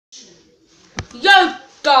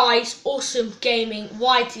guys, Awesome Gaming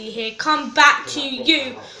YT here, come back to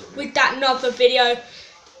you with that another video.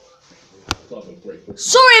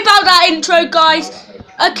 Sorry about that intro, guys.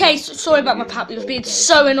 Okay, sorry about my puppy, it was being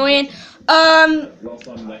so annoying. I've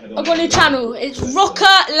got a new channel, it's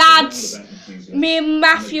Rocker Lads. Me and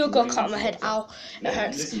Matthew, I've got a cut on my head, ow, it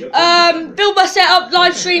hurts. Build my setup,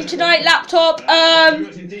 live stream tonight, laptop.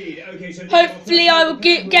 Hopefully I will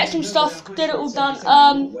get some stuff, get it all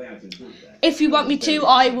done. If you want me to,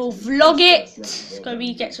 I will vlog it. It's gonna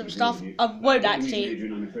be get some stuff. I won't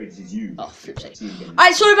actually. Oh, flip sake.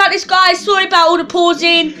 Alright, sorry about this, guys. Sorry about all the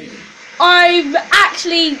pausing. I'm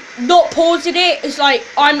actually not pausing it. It's like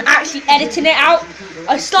I'm actually editing it out.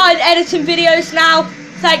 I started editing videos now,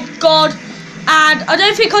 thank God. And I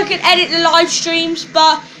don't think I can edit the live streams,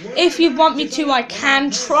 but if you want me to, I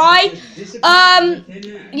can try.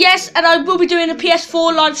 Yes, and I will be doing a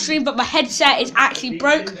PS4 live stream, but my headset is actually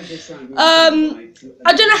broke.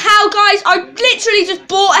 I don't know how, guys. I literally just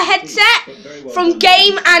bought a headset from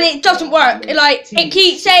Game, and it doesn't work. It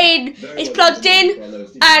keeps saying it's plugged in,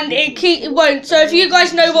 and it won't. So if you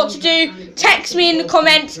guys know what to do, text me in the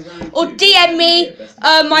comments or DM me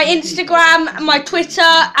my Instagram, my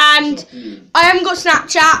Twitter, and I haven't got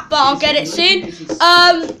Snapchat, but I'll get it soon.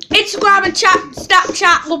 Instagram and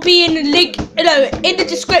Snapchat will be in the link, in the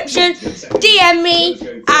description. DM me,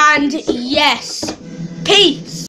 and yes, peace.